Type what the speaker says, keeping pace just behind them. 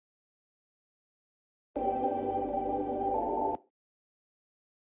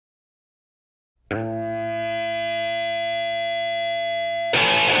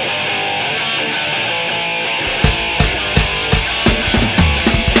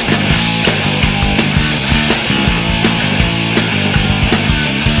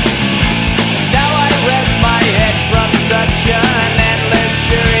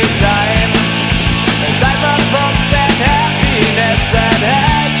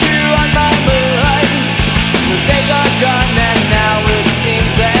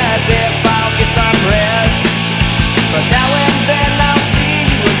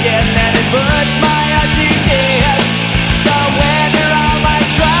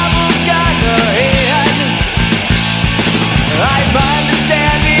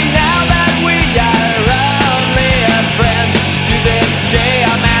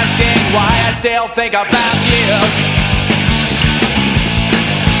think about you.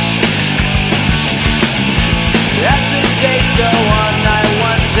 As the days go on, I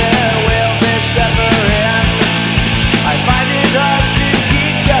wonder, will this ever end? I find it hard to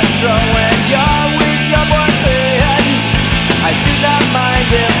keep control when you're with your boyfriend. I do not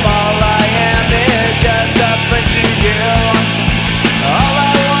mind if all I am is just a friend to you. All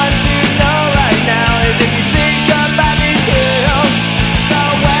I want to know right now is if you think about me too. So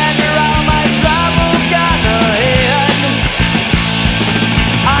when are all my troubles gonna end?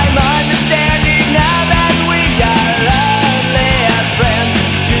 I'm understanding now that we are only friends.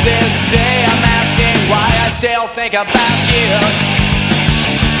 To this day I'm asking why I still think about you.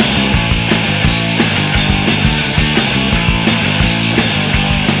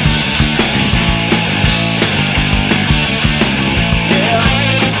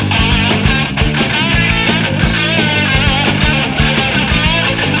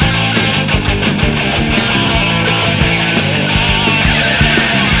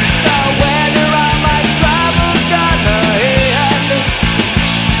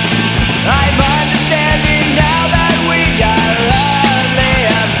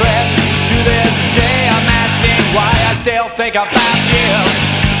 Think about